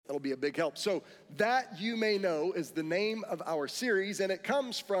That'll be a big help. So That You May Know is the name of our series, and it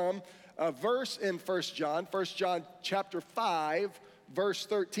comes from a verse in 1 John chapter 5, verse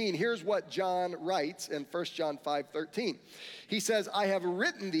 13. Here's what John writes in 1 John 5:13. He says, I have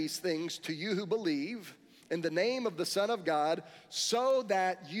written these things to you who believe in the name of the Son of God, so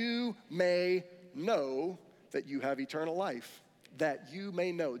that you may know that you have eternal life. That you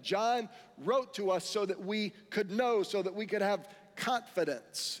may know. John wrote to us so that we could know, so that we could have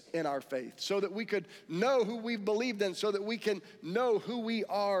confidence in our faith, so that we could know who we've believed in, so that we can know who we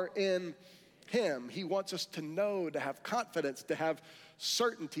are in Him. He wants us to know, to have confidence, to have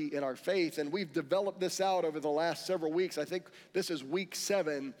certainty in our faith. And we've developed this out over the last several weeks. I think this is week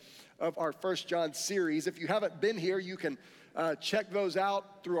 7 of our 1 John series. If you haven't been here, you can check those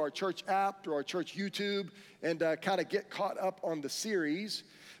out through our church app, through our church YouTube, and kind of get caught up on the series.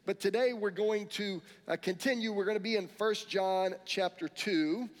 But today we're going to continue. We're going to be in 1 John chapter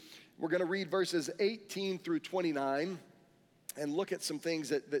 2. We're going to read verses 18 through 29 and look at some things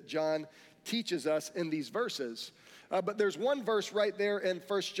that John teaches us in these verses. But there's one verse right there in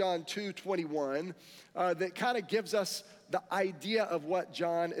 1 John 2:21 that kind of gives us the idea of what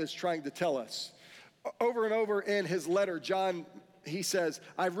John is trying to tell us. Over and over in his letter, John, he says,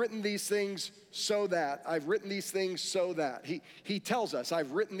 I've written these things so that. I've written these things so that. He tells us,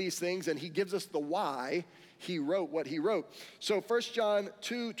 I've written these things, and he gives us the why he wrote what he wrote. So 1 John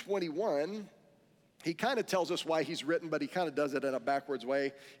 2:21, he kind of tells us why he's written, but he kind of does it in a backwards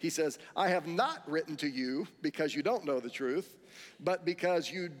way. He says, I have not written to you because you don't know the truth, but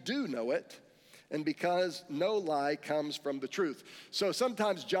because you do know it, and because no lie comes from the truth. So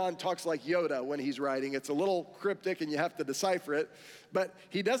sometimes John talks like Yoda when he's writing. It's a little cryptic and you have to decipher it. But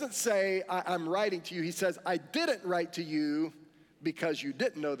he doesn't say, I'm writing to you. He says, I didn't write to you because you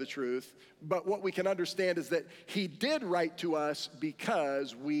didn't know the truth. But what we can understand is that he did write to us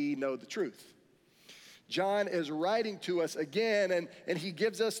because we know the truth. John is writing to us again, and he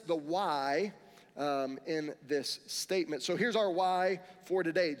gives us the why in this statement. So here's our why for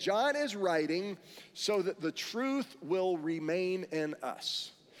today. John is writing so that the truth will remain in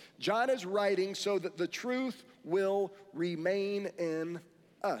us. John is writing so that the truth will remain in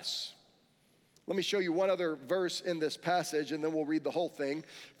us. Let me show you one other verse in this passage, and then we'll read the whole thing.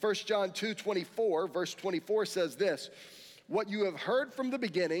 1 John 2:24, verse 24 says this, what you have heard from the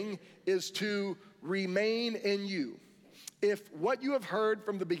beginning is to remain in you. If what you have heard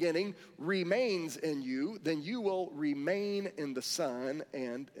from the beginning remains in you, then you will remain in the Son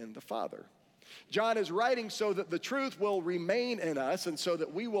and in the Father. John is writing so that the truth will remain in us and so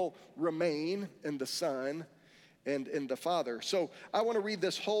that we will remain in the Son and in the Father. So I want to read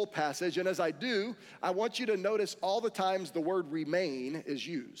this whole passage, and as I do, I want you to notice all the times the word remain is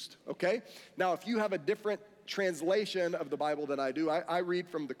used, okay? Now, if you have a different translation of the Bible than I do. I read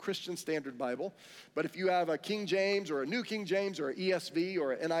from the Christian Standard Bible, but if you have a King James or a New King James or an ESV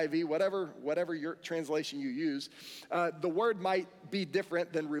or an NIV, whatever your translation you use, the word might be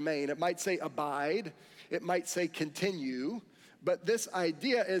different than remain. It might say abide, it might say continue, but this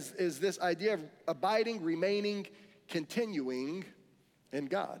idea is this idea of abiding, remaining, continuing in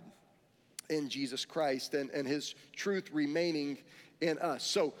God, in Jesus Christ, and His truth remaining in us.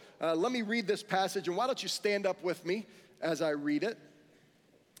 So let me read this passage, and why don't you stand up with me as I read it.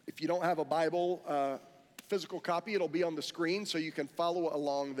 If you don't have a Bible, physical copy, it'll be on the screen so you can follow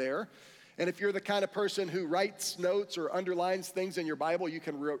along there. And if you're the kind of person who writes notes or underlines things in your Bible, you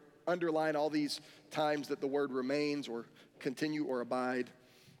can underline all these times that the word remains or continue or abide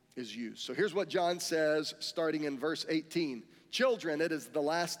is used. So here's what John says, starting in verse 18. Children, it is the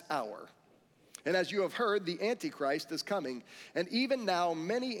last hour. And as you have heard, the Antichrist is coming. And even now,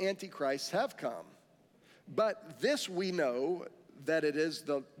 many Antichrists have come. But this we know that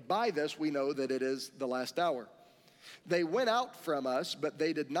by this we know that it is the last hour. They went out from us, but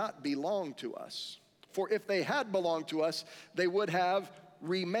they did not belong to us. For if they had belonged to us, they would have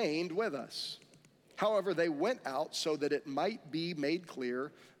remained with us. However, they went out so that it might be made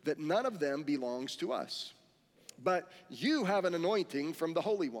clear that none of them belongs to us. But you have an anointing from the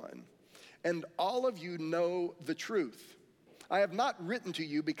Holy One, and all of you know the truth. I have not written to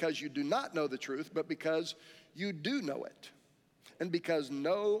you because you do not know the truth, but because you do know it, and because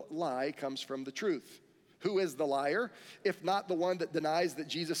no lie comes from the truth. Who is the liar, if not the one that denies that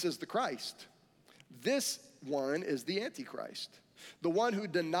Jesus is the Christ? This one is the Antichrist, the one who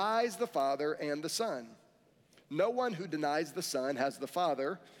denies the Father and the Son. No one who denies the Son has the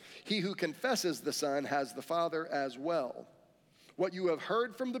Father. He who confesses the Son has the Father as well. What you have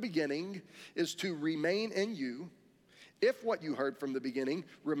heard from the beginning is to remain in you. If what you heard from the beginning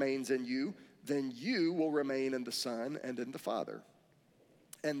remains in you, then you will remain in the Son and in the Father.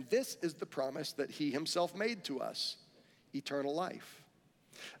 And this is the promise that he himself made to us, eternal life.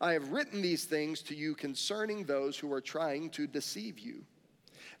 I have written these things to you concerning those who are trying to deceive you.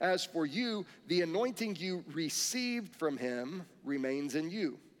 As for you, the anointing you received from him remains in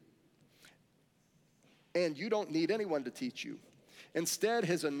you. And you don't need anyone to teach you. Instead,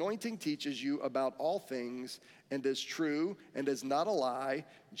 his anointing teaches you about all things and is true and is not a lie,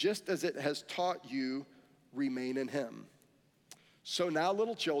 just as it has taught you, remain in him. So now,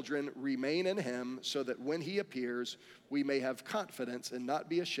 little children, remain in him so that when he appears, we may have confidence and not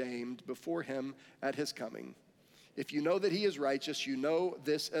be ashamed before him at his coming. If you know that he is righteous, you know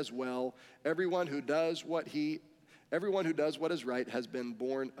this as well. Everyone who does what is right has been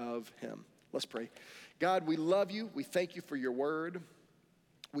born of him. Let's pray. God, we love you. We thank you for your word.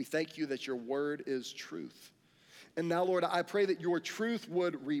 We thank you that your word is truth. And now, Lord, I pray that your truth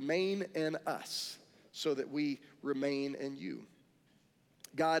would remain in us so that we remain in you.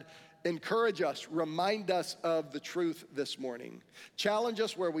 God, encourage us, remind us of the truth this morning. Challenge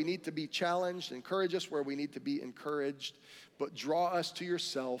us where we need to be challenged, encourage us where we need to be encouraged, but draw us to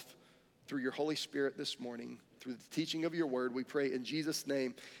yourself through your Holy Spirit this morning, through the teaching of your word. We pray in Jesus'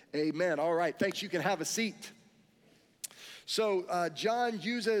 name, amen. All right, thanks. You can have a seat. So John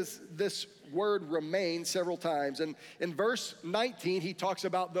uses this word remain several times. And in verse 19, he talks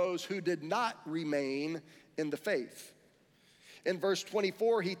about those who did not remain in the faith. In verse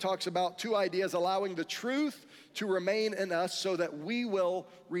 24, he talks about two ideas: allowing the truth to remain in us so that we will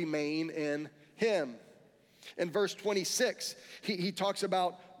remain in him. In verse 26, he talks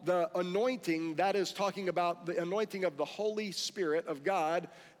about the anointing, that is talking about the anointing of the Holy Spirit of God,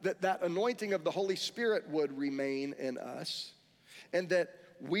 that anointing of the Holy Spirit would remain in us, and that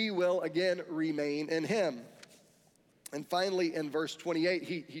we will again remain in him. And finally, in verse 28,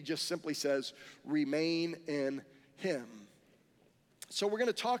 he just simply says, remain in him. So we're going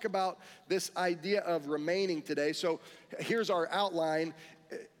to talk about this idea of remaining today. So here's our outline.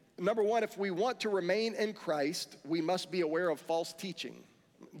 Number one, if we want to remain in Christ, we must be aware of false teaching,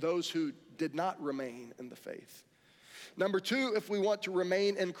 those who did not remain in the faith. Number two, if we want to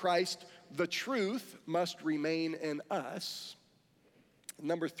remain in Christ, the truth must remain in us.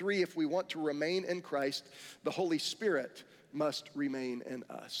 Number three, if we want to remain in Christ, the Holy Spirit must remain in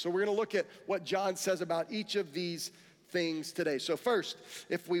us. So we're going to look at what John says about each of these things today. So first,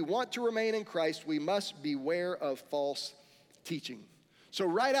 if we want to remain in Christ, we must beware of false teaching. So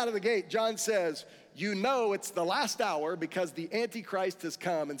right out of the gate, John says, you know it's the last hour because the Antichrist has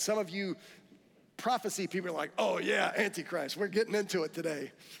come. And some of you prophecy people are like, oh yeah, Antichrist, we're getting into it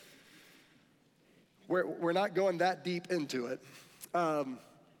today. We're not going that deep into it.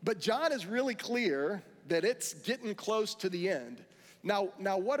 But John is really clear that it's getting close to the end. Now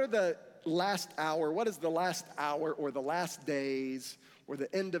what are the last hour? What is the last hour or the last days or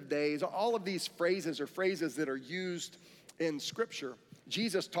the end of days? All of these phrases are phrases that are used in Scripture.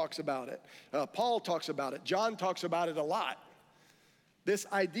 Jesus talks about it. Paul talks about it. John talks about it a lot. This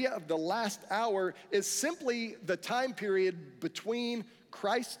idea of the last hour is simply the time period between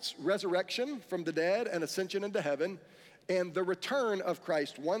Christ's resurrection from the dead and ascension into heaven and the return of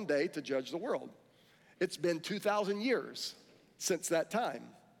Christ one day to judge the world. It's been 2,000 years since that time.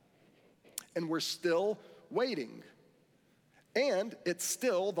 And we're still waiting. And it's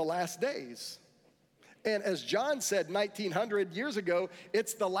still the last days. And as John said 1,900 years ago,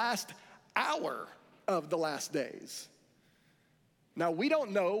 it's the last hour of the last days. Now, we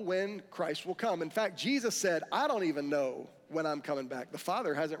don't know when Christ will come. In fact, Jesus said, I don't even know when I'm coming back. The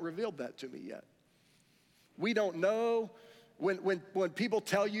Father hasn't revealed that to me yet. We don't know. When people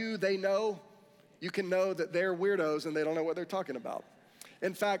tell you they know, you can know that they're weirdos and they don't know what they're talking about.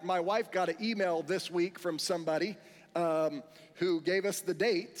 In fact, my wife got an email this week from somebody who gave us the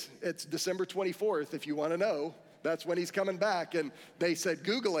date. It's December 24th, if you want to know. That's when he's coming back. And they said,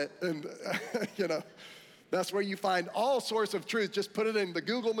 Google it. And, that's where you find all sorts of truth. Just put it in the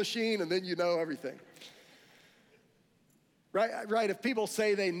Google machine and then you know everything. Right? If people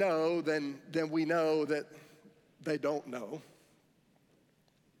say they know, then we know that they don't know.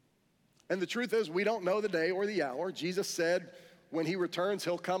 And the truth is, we don't know the day or the hour. Jesus said, when he returns,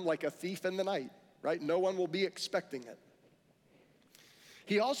 he'll come like a thief in the night, right? No one will be expecting it.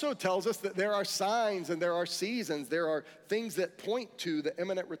 He also tells us that there are signs and there are seasons. There are things that point to the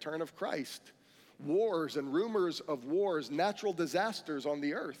imminent return of Christ. Wars and rumors of wars, natural disasters on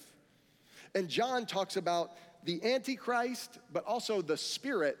the earth. And John talks about the Antichrist, but also the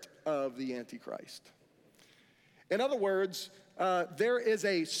spirit of the Antichrist. In other words, there is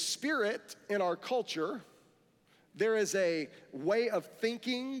a spirit in our culture. There is a way of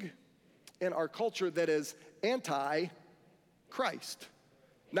thinking in our culture that is anti-Christ.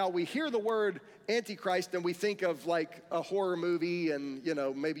 Now, we hear the word Antichrist and we think of like a horror movie and,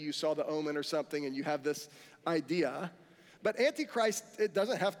 maybe you saw The Omen or something and you have this idea. But Antichrist, it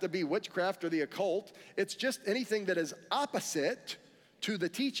doesn't have to be witchcraft or the occult. It's just anything that is opposite to the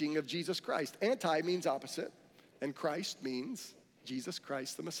teaching of Jesus Christ. Anti means opposite, and Christ means Jesus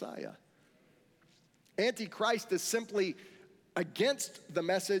Christ, the Messiah. Antichrist is simply against the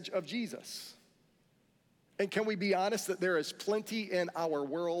message of Jesus. And can we be honest that there is plenty in our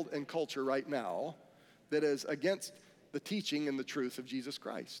world and culture right now that is against the teaching and the truth of Jesus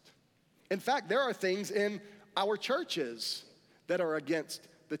Christ? In fact, there are things in our churches that are against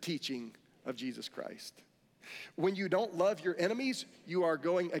the teaching of Jesus Christ. When you don't love your enemies, you are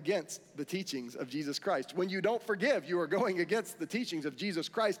going against the teachings of Jesus Christ. When you don't forgive, you are going against the teachings of Jesus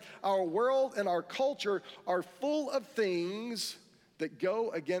Christ. Our world and our culture are full of things that go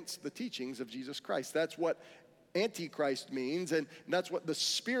against the teachings of Jesus Christ. That's what Antichrist means, and that's what the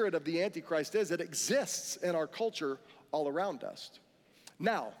spirit of the Antichrist is. It exists in our culture all around us.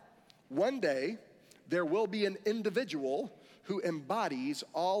 Now, one day, there will be an individual who embodies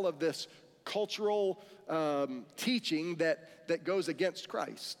all of this cultural teaching that goes against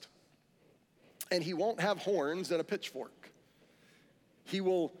Christ. And he won't have horns and a pitchfork.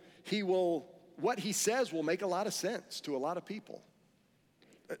 What he says will make a lot of sense to a lot of people.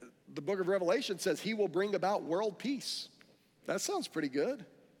 The book of Revelation says he will bring about world peace. That sounds pretty good.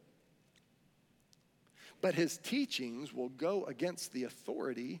 But his teachings will go against the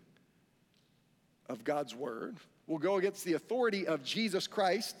authority of God's word, will go against the authority of Jesus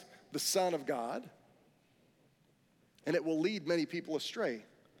Christ, the Son of God, and it will lead many people astray.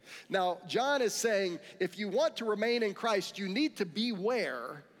 Now, John is saying, if you want to remain in Christ, you need to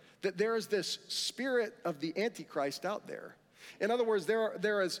beware that there is this spirit of the Antichrist out there. In other words,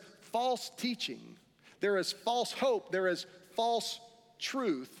 there is false teaching, there is false hope, there is false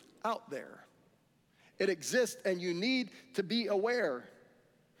truth out there. It exists, and you need to be aware.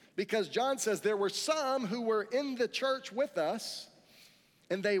 Because John says there were some who were in the church with us,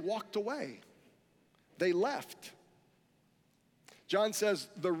 and they walked away. They left. John says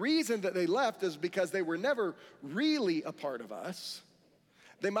the reason that they left is because they were never really a part of us.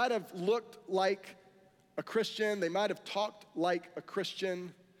 They might have looked like a Christian. They might have talked like a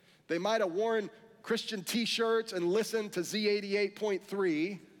Christian. They might have worn Christian t-shirts and listened to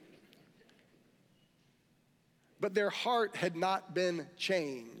Z88.3. But their heart had not been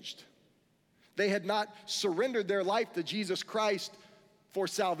changed. They had not surrendered their life to Jesus Christ for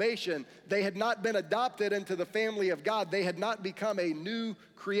salvation. They had not been adopted into the family of God. They had not become a new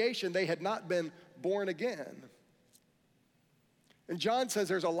creation. They had not been born again. And John says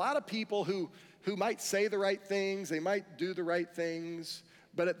there's a lot of people who might say the right things, they might do the right things,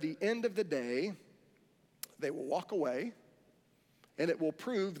 but at the end of the day, they will walk away, and it will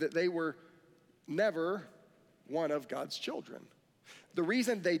prove that they were never one of God's children. The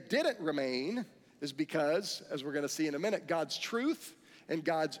reason they didn't remain is because, as we're going to see in a minute, God's truth and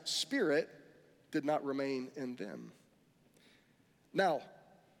God's spirit did not remain in them. Now,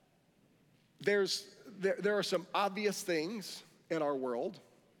 there are some obvious things in our world.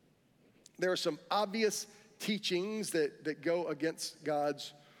 There are some obvious teachings that go against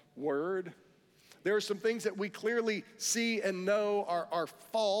God's word. There are some things that we clearly see and know are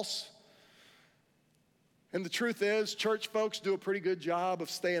false. And the truth is, church folks do a pretty good job of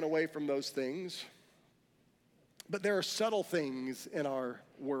staying away from those things. But there are subtle things in our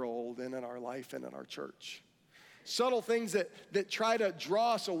world and in our life and in our church. Subtle things that try to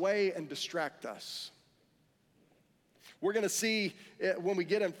draw us away and distract us. We're going to see when we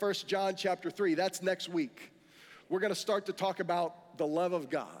get in 1 John chapter 3, that's next week. We're going to start to talk about the love of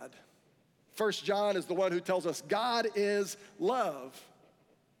God. 1 John is the one who tells us God is love.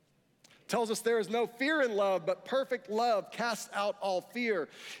 Tells us there is no fear in love, but perfect love casts out all fear.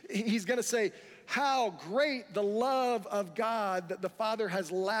 He's going to say, how great the love of God that the Father has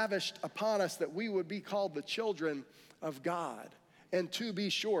lavished upon us, that we would be called the children of God. And to be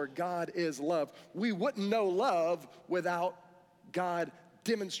sure, God is love. We wouldn't know love without God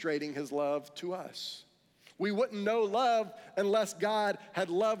demonstrating his love to us. We wouldn't know love unless God had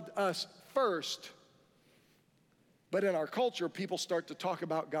loved us first. But in our culture, people start to talk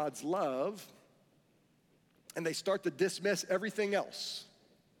about God's love, and they start to dismiss everything else.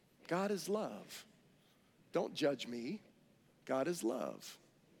 God is love. Don't judge me. God is love.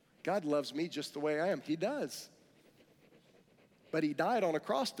 God loves me just the way I am. He does. But he died on a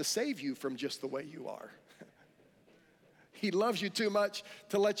cross to save you from just the way you are. He loves you too much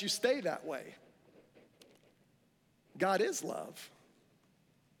to let you stay that way. God is love.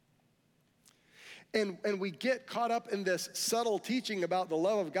 And we get caught up in this subtle teaching about the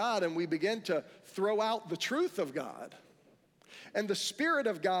love of God, and we begin to throw out the truth of God. And the Spirit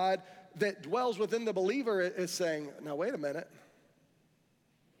of God that dwells within the believer is saying, now wait a minute,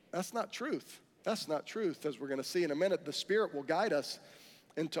 that's not truth. That's not truth. As we're going to see in a minute, the Spirit will guide us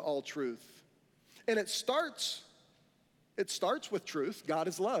into all truth. And it starts with truth. God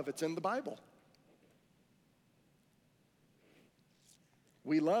is love. It's in the Bible.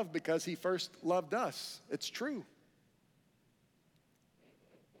 We love because he first loved us. It's true.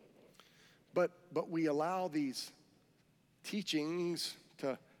 But we allow these teachings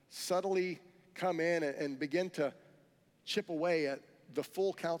to subtly come in and begin to chip away at the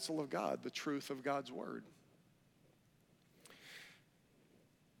full counsel of God, the truth of God's word.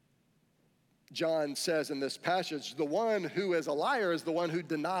 John says in this passage, the one who is a liar is the one who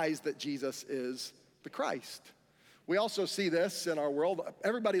denies that Jesus is the Christ. We also see this in our world.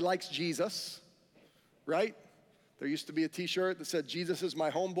 Everybody likes Jesus, right? There used to be a t-shirt that said, Jesus is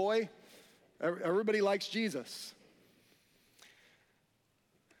my homeboy. Everybody likes Jesus.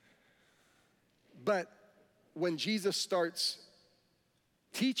 But when Jesus starts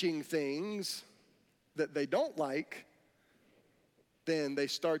teaching things that they don't like, then they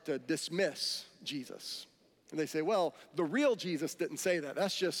start to dismiss Jesus. And they say, well, the real Jesus didn't say that.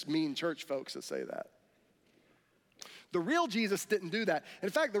 That's just mean church folks that say that. The real Jesus didn't do that. In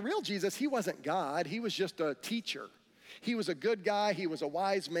fact, the real Jesus, he wasn't God. He was just a teacher. He was a good guy. He was a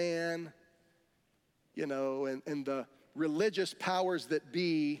wise man. You know, and the religious powers that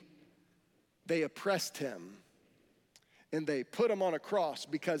be, they oppressed him. And they put him on a cross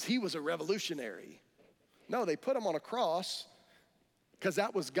because he was a revolutionary. No, they put him on a cross because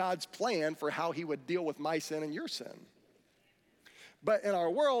that was God's plan for how he would deal with my sin and your sin. But in our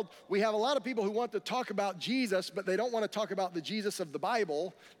world, we have a lot of people who want to talk about Jesus, but they don't want to talk about the Jesus of the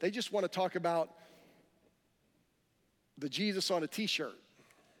Bible. They just want to talk about the Jesus on a t-shirt.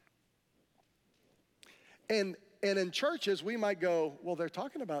 And in churches, we might go, well, they're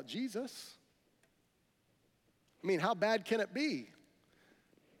talking about Jesus. I mean, how bad can it be?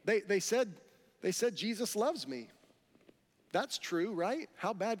 They said Jesus loves me. That's true, right?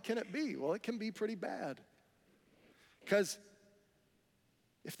 How bad can it be? Well, it can be pretty bad. Because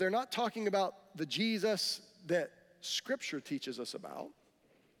if they're not talking about the Jesus that Scripture teaches us about,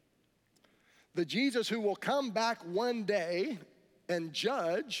 the Jesus who will come back one day and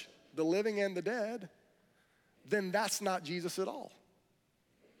judge the living and the dead, then that's not Jesus at all.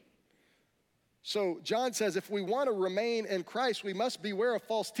 So John says if we want to remain in Christ, we must beware of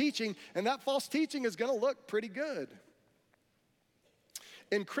false teaching, and that false teaching is going to look pretty good.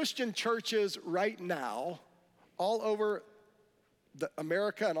 In Christian churches right now, all over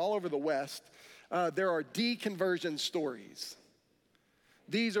America and all over the West, there are deconversion stories.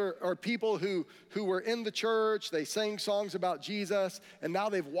 These are people who were in the church, they sang songs about Jesus, and now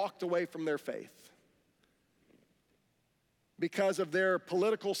they've walked away from their faith because of their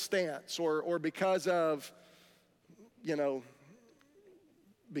political stance or because of,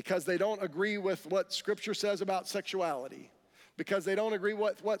 because they don't agree with what Scripture says about sexuality, because they don't agree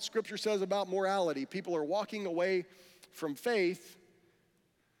with what Scripture says about morality. People are walking away from faith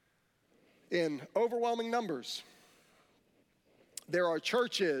in overwhelming numbers. There are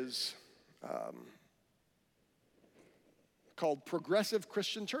churches called progressive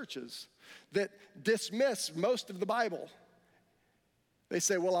Christian churches that dismiss most of the Bible. They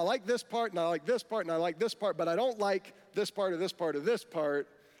say, well, I like this part, and I like this part, and I like this part, but I don't like this part or this part or this part,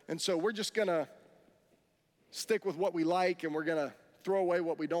 and so we're just going to stick with what we like, and we're going to throw away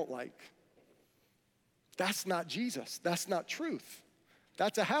what we don't like. That's not Jesus. That's not truth.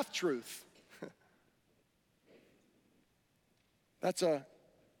 That's a half-truth. That's a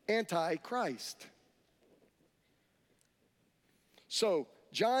anti-Christ. So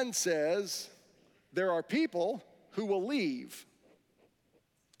John says there are people who will leave.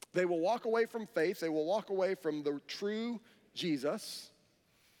 They will walk away from faith. They will walk away from the true Jesus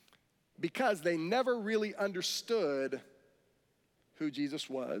because they never really understood who Jesus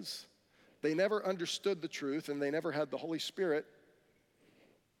was. They never understood the truth, and they never had the Holy Spirit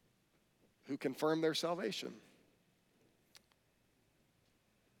who confirmed their salvation.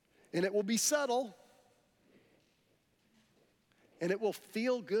 And it will be subtle, and it will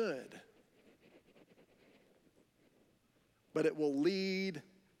feel good, but it will lead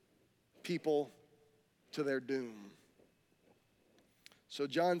people to their doom. So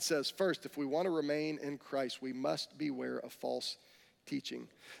John says, first, if we want to remain in Christ, we must beware of false teaching.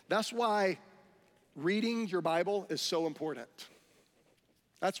 That's why reading your Bible is so important.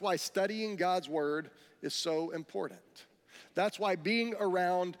 That's why studying God's word is so important. That's why being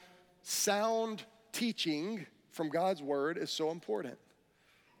around sound teaching from God's word is so important.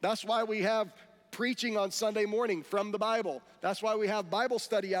 That's why we have preaching on Sunday morning from the Bible. That's why we have Bible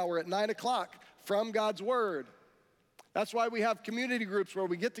study hour at 9 o'clock from God's word. That's why we have community groups where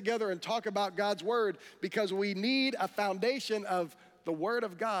we get together and talk about God's word, because we need a foundation of the word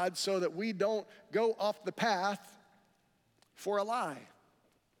of God so that we don't go off the path for a lie.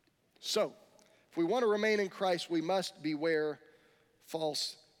 So, if we want to remain in Christ, we must beware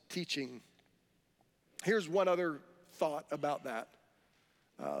false teaching. Here's one other thought about that.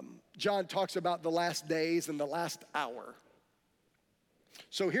 John talks about the last days and the last hour.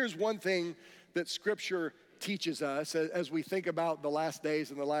 So here's one thing that Scripture teaches us as we think about the last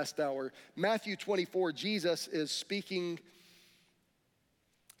days and the last hour. Matthew 24, Jesus is speaking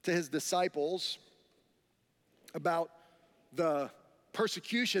to his disciples about the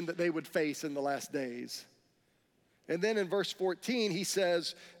persecution that they would face in the last days. And then in verse 14, he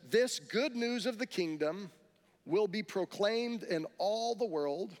says, "This good news of the kingdom will be proclaimed in all the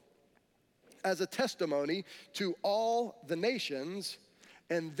world as a testimony to all the nations,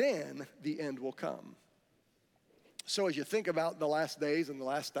 and then the end will come." So as you think about the last days and the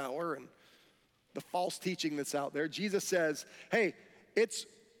last hour and the false teaching that's out there, Jesus says, hey,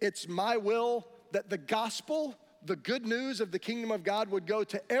 it's my will that the gospel, the good news of the kingdom of God, would go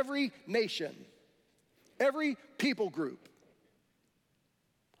to every nation, every people group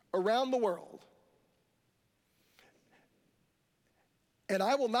around the world. And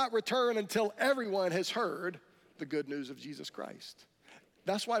I will not return until everyone has heard the good news of Jesus Christ.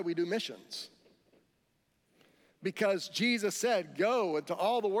 That's why we do missions. Because Jesus said, go into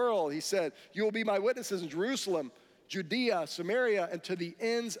all the world. He said, you will be my witnesses in Jerusalem, Judea, Samaria, and to the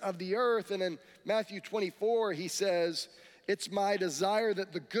ends of the earth. And in Matthew 24, he says, it's my desire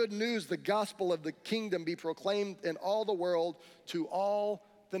that the good news, the gospel of the kingdom, be proclaimed in all the world to all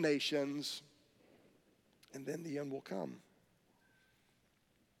the nations, and then the end will come.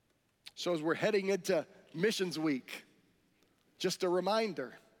 So as we're heading into Missions Week, just a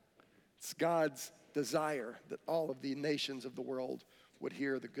reminder, it's God's desire that all of the nations of the world would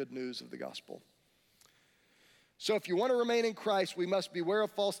hear the good news of the gospel. So if you want to remain in Christ, we must beware of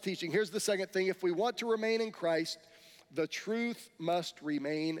false teaching. Here's the second thing. If we want to remain in Christ, the truth must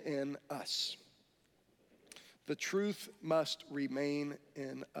remain in us. The truth must remain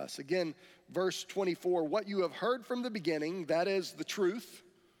in us. Again, verse 24, what you have heard from the beginning, that is the truth,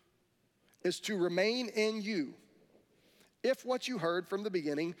 is to remain in you. If what you heard from the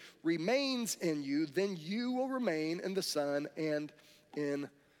beginning remains in you, then you will remain in the Son and in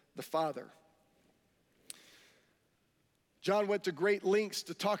the Father. John went to great lengths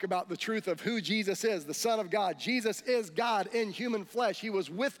to talk about the truth of who Jesus is, the Son of God. Jesus is God in human flesh. He was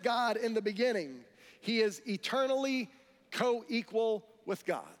with God in the beginning. He is eternally co-equal with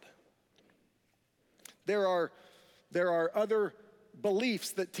God. There are other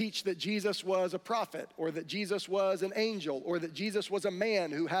beliefs that teach that Jesus was a prophet, or that Jesus was an angel, or that Jesus was a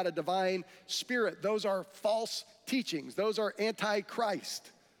man who had a divine spirit. Those are false teachings. Those are anti-Christ.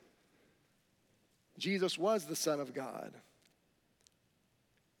 Jesus was the Son of God.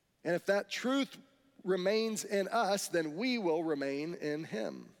 And if that truth remains in us, then we will remain in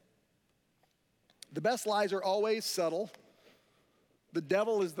him. The best lies are always subtle. The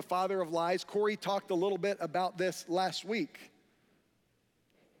devil is the father of lies. Corey talked a little bit about this last week.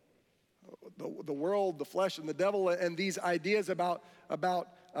 The world, the flesh, and the devil, and these ideas about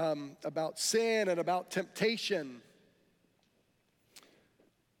sin and about temptation.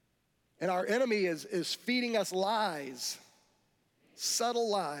 And our enemy is feeding us lies, subtle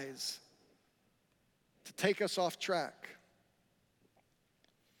lies, to take us off track.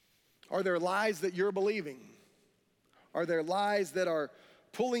 Are there lies that you're believing? Are there lies that are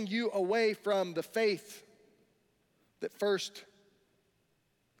pulling you away from the faith that first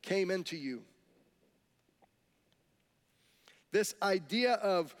came into you? This idea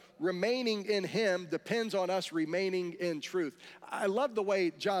of remaining in him depends on us remaining in truth. I love the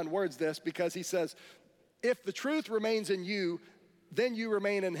way John words this, because he says, if the truth remains in you, then you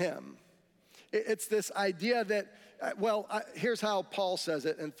remain in him. It's this idea that, here's how Paul says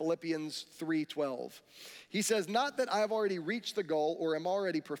it in Philippians 3:12. He says, not that I have already reached the goal or am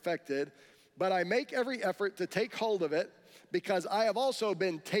already perfected, but I make every effort to take hold of it, because I have also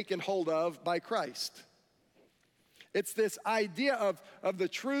been taken hold of by Christ. It's this idea of the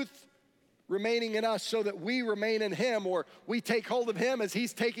truth remaining in us so that we remain in him, or we take hold of him as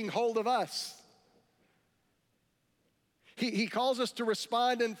he's taking hold of us. He calls us to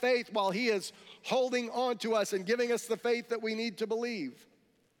respond in faith while he is holding on to us and giving us the faith that we need to believe.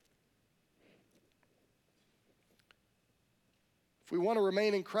 If we want to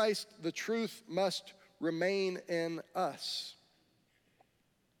remain in Christ, the truth must remain in us.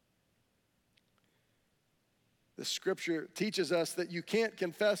 The scripture teaches us that you can't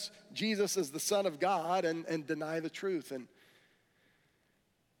confess Jesus as the Son of God and deny the truth. And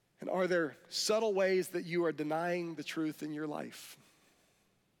are there subtle ways that you are denying the truth in your life?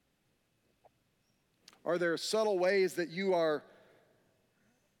 Are there subtle ways that you are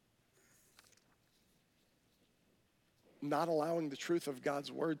not allowing the truth of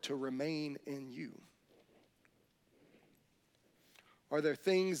God's word to remain in you? Are there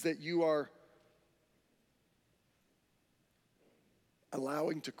things that you are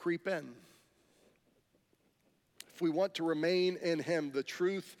allowing to creep in? If we want to remain in him, the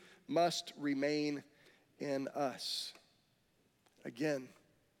truth must remain in us. Again,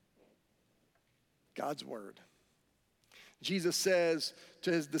 God's word. Jesus says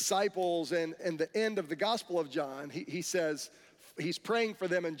to his disciples in the end of the Gospel of John, he says, he's praying for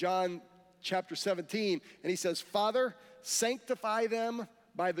them in John chapter 17, and he says, Father, sanctify them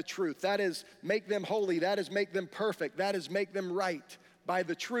by the truth. That is, make them holy. That is, make them perfect. That is, make them right by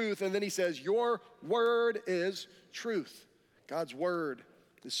the truth. And then he says, your word is truth. God's word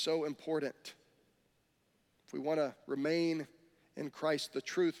is so important. If we want to remain in Christ, the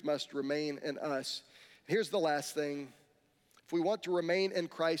truth must remain in us. Here's the last thing. If we want to remain in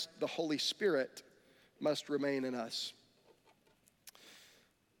Christ, the Holy Spirit must remain in us.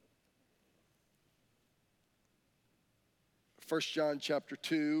 1 John chapter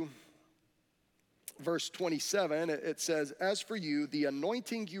 2, verse 27, it says, as for you, the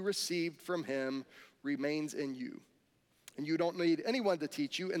anointing you received from him remains in you. And you don't need anyone to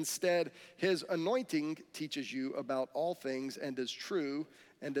teach you. Instead, his anointing teaches you about all things and is true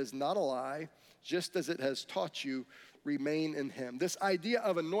and is not a lie. Just as it has taught you, remain in him. This idea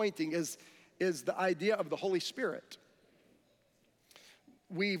of anointing is the idea of the Holy Spirit.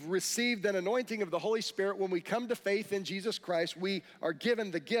 We've received an anointing of the Holy Spirit. When we come to faith in Jesus Christ, we are given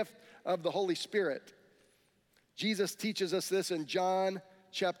the gift of the Holy Spirit. Jesus teaches us this in John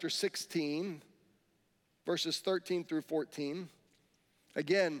chapter 16, verses 13 through 14.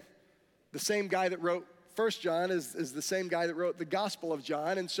 Again, the same guy that wrote 1 John is the same guy that wrote the Gospel of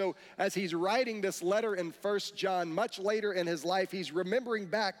John. And so as he's writing this letter in 1 John, much later in his life, he's remembering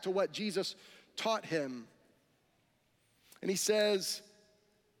back to what Jesus taught him. And he says,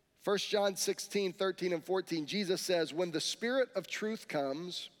 1 John 16, 13, and 14, Jesus says, when the Spirit of truth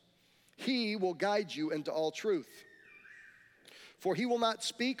comes, he will guide you into all truth. For he will not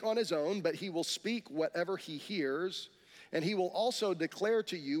speak on his own, but he will speak whatever he hears, and he will also declare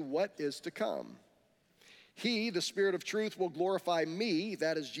to you what is to come. He, the Spirit of truth, will glorify me,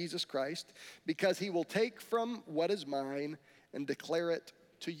 that is Jesus Christ, because he will take from what is mine and declare it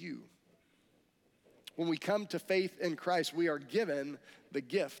to you. When we come to faith in Christ, we are given the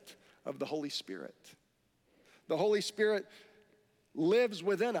gift of the Holy Spirit. The Holy Spirit lives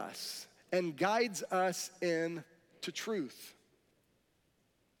within us and guides us into truth.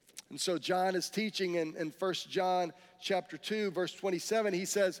 And so John is teaching in 1 John chapter 2, verse 27, he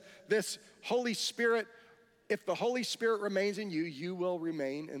says, this Holy Spirit, if the Holy Spirit remains in you, you will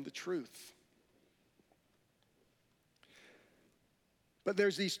remain in the truth. But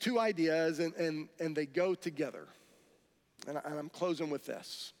there's these two ideas, and they go together. And I'm closing with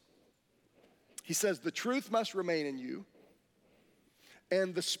this. He says the truth must remain in you,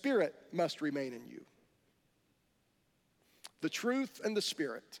 and the Spirit must remain in you. The truth and the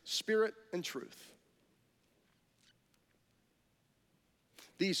Spirit and truth.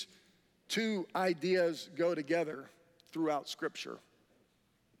 These two ideas go together throughout Scripture.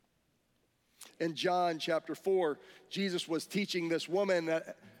 In John chapter 4, Jesus was teaching this woman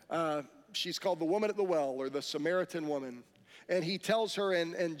that she's called the woman at the well, or the Samaritan woman. And he tells her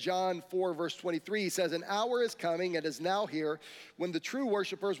in John 4, verse 23, he says, an hour is coming and is now here when the true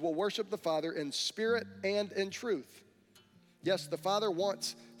worshipers will worship the Father in spirit and in truth. Yes, the Father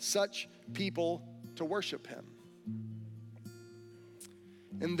wants such people to worship him.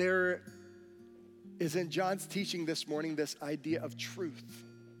 And there is in John's teaching this morning this idea of truth.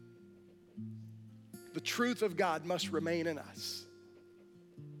 The truth of God must remain in us.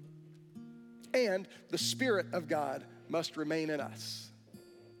 And the Spirit of God must remain in us.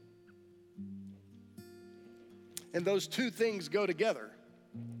 And those two things go together.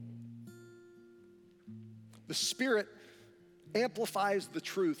 The Spirit amplifies the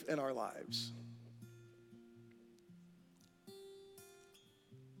truth in our lives.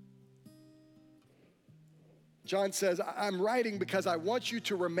 John says, I'm writing because I want you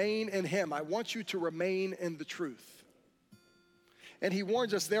to remain in him. I want you to remain in the truth. And he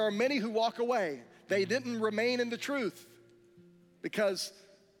warns us there are many who walk away. They didn't remain in the truth. because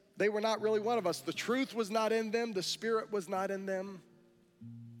they were not really one of us. The truth was not in them. The Spirit was not in them.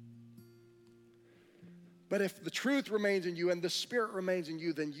 But if the truth remains in you and the Spirit remains in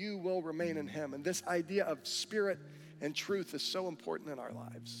you, then you will remain in him. And this idea of Spirit and truth is so important in our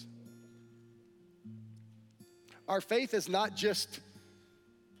lives. Our faith is not just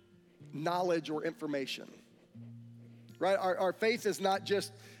knowledge or information, right? Our faith is not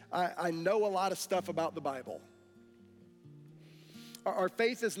just, I know a lot of stuff about the Bible. Our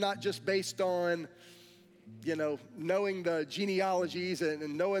faith is not just based on, knowing the genealogies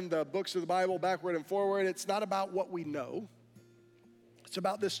and knowing the books of the Bible backward and forward. It's not about what we know. It's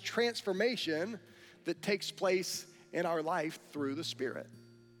about this transformation that takes place in our life through the Spirit.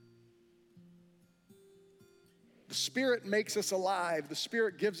 The Spirit makes us alive. The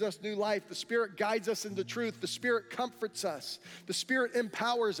Spirit gives us new life. The Spirit guides us into truth. The Spirit comforts us. The Spirit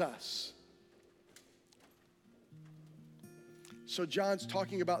empowers us. So John's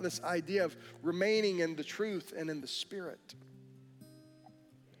talking about this idea of remaining in the truth and in the Spirit.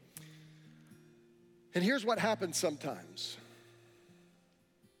 And here's what happens sometimes.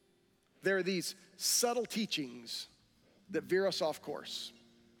 There are these subtle teachings that veer us off course.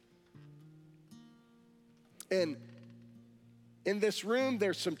 And in this room,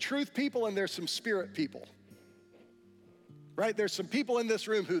 there's some truth people and there's some Spirit people. Right? There's some people in this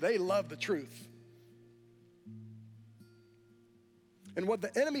room who they love the truth. And what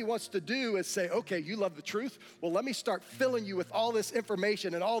the enemy wants to do is say, okay, you love the truth? Well, let me start filling you with all this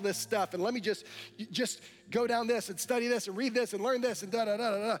information and all this stuff. And let me just go down this and study this and read this and learn this and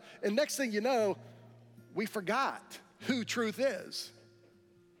da-da-da-da-da. And next thing you know, we forgot who truth is.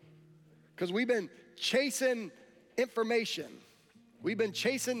 Because we've been chasing information. We've been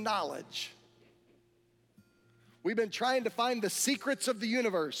chasing knowledge. We've been trying to find the secrets of the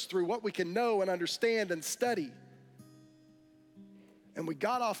universe through what we can know and understand and study. And we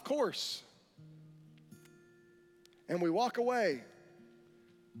got off course. And we walk away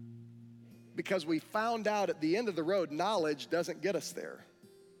because we found out at the end of the road, knowledge doesn't get us there.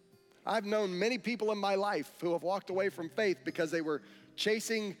 I've known many people in my life who have walked away from faith because they were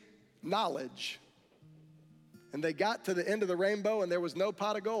chasing knowledge. And they got to the end of the rainbow and there was no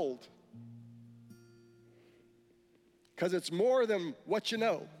pot of gold. Because it's more than what you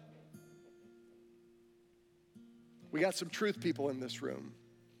know. We got some truth people in this room.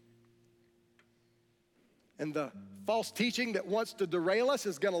 And the false teaching that wants to derail us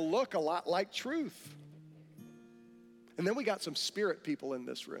is going to look a lot like truth. And then we got some Spirit people in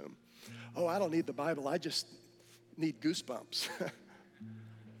this room. Oh, I don't need the Bible. I just need goosebumps.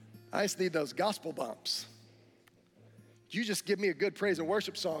 I just need those gospel bumps. You just give me a good praise and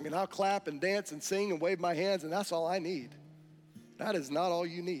worship song and I'll clap and dance and sing and wave my hands and that's all I need. That is not all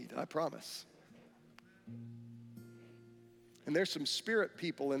you need, I promise. And there's some Spirit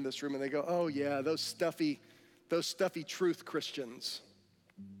people in this room and they go, oh yeah, those stuffy truth Christians.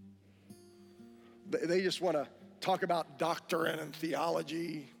 They just want to talk about doctrine and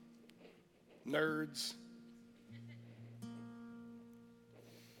theology, nerds.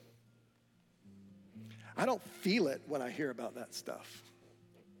 I don't feel it when I hear about that stuff.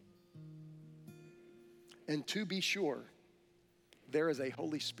 And to be sure, there is a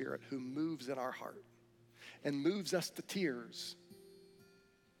Holy Spirit who moves in our heart and moves us to tears,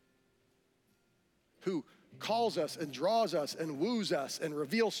 who calls us and draws us and woos us and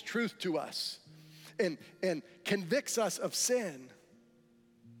reveals truth to us and convicts us of sin.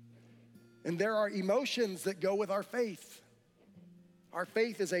 And there are emotions that go with our faith. Our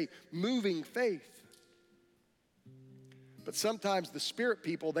faith is a moving faith. But sometimes the Spirit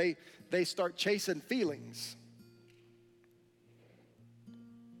people, they start chasing feelings.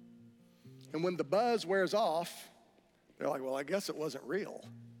 And when the buzz wears off, they're like, well, I guess it wasn't real.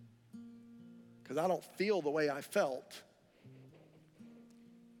 Because I don't feel the way I felt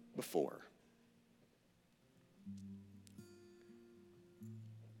before.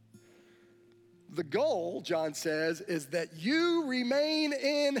 The goal, John says, is that you remain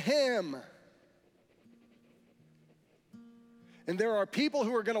in him. And there are people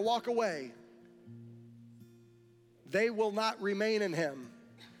who are going to walk away. They will not remain in him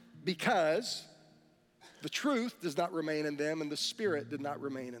because the truth does not remain in them and the Spirit did not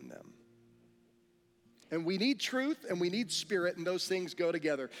remain in them. And we need truth and we need Spirit, and those things go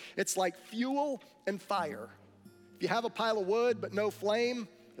together. It's like fuel and fire. If you have a pile of wood but no flame,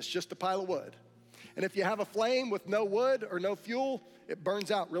 it's just a pile of wood. And if you have a flame with no wood or no fuel, it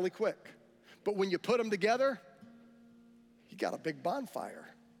burns out really quick. But when you put them together, you got a big bonfire.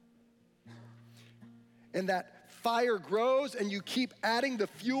 And that fire grows and you keep adding the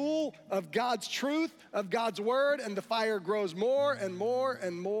fuel of God's truth, of God's word, and the fire grows more and more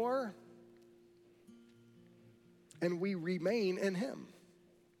and more. And we remain in him.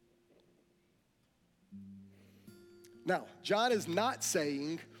 Now, John is not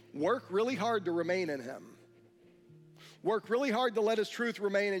saying work really hard to remain in him. Work really hard to let his truth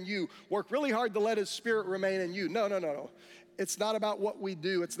remain in you. Work really hard to let his spirit remain in you. No. It's not about what we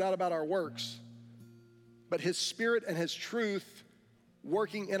do. It's not about our works. But his spirit and his truth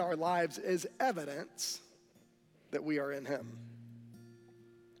working in our lives is evidence that we are in him.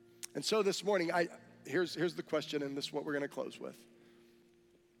 And so this morning, here's the question, and this is what we're going to close with.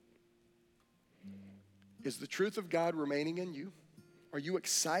 Is the truth of God remaining in you? Are you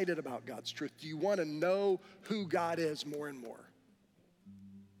excited about God's truth? Do you want to know who God is more and more?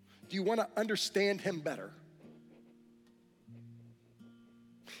 Do you want to understand him better?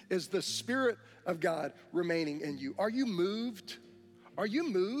 Is the Spirit of God remaining in you? Are you moved? Are you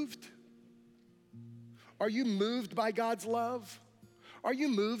moved? Are you moved by God's love? Are you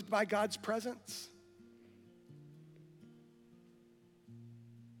moved by God's presence?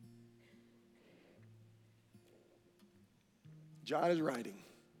 John is writing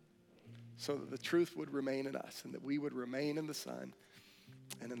so that the truth would remain in us and that we would remain in the Son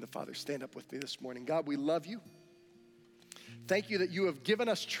and in the Father. Stand up with me this morning. God, we love you. Thank you that you have given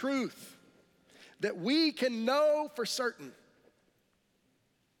us truth that we can know for certain.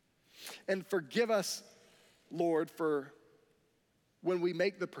 And forgive us, Lord, for when we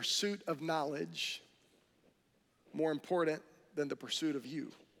make the pursuit of knowledge more important than the pursuit of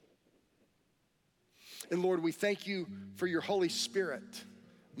you. And Lord, we thank you for your Holy Spirit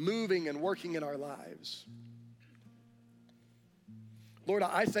moving and working in our lives. Lord,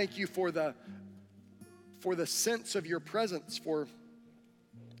 I thank you for the sense of your presence, for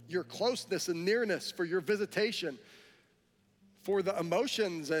your closeness and nearness, for your visitation, for the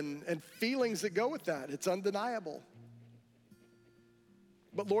emotions and feelings that go with that. It's undeniable.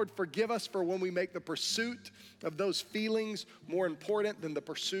 But Lord, forgive us for when we make the pursuit of those feelings more important than the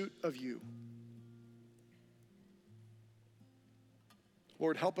pursuit of you.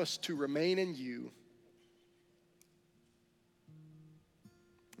 Lord, help us to remain in you,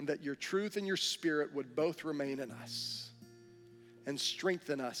 and that your truth and your spirit would both remain in us and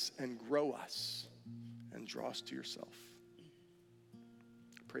strengthen us and grow us and draw us to yourself.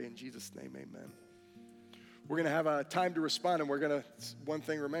 I pray in Jesus' name, amen. We're going to have a time to respond, and one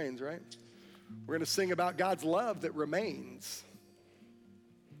thing remains, right? We're going to sing about God's love that remains.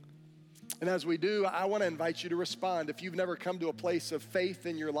 And as we do, I want to invite you to respond. If you've never come to a place of faith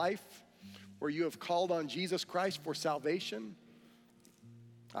in your life where you have called on Jesus Christ for salvation,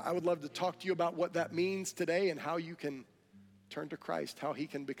 I would love to talk to you about what that means today and how you can turn to Christ, how he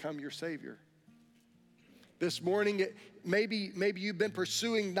can become your Savior. This morning, maybe you've been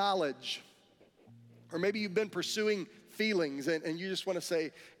pursuing knowledge, or maybe you've been pursuing feelings, and you just want to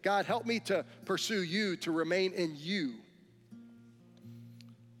say, God, help me to pursue you, to remain in you.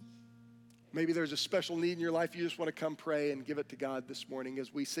 Maybe there's a special need in your life. You just want to come pray and give it to God this morning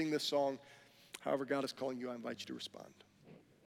as we sing this song. However God is calling you, I invite you to respond.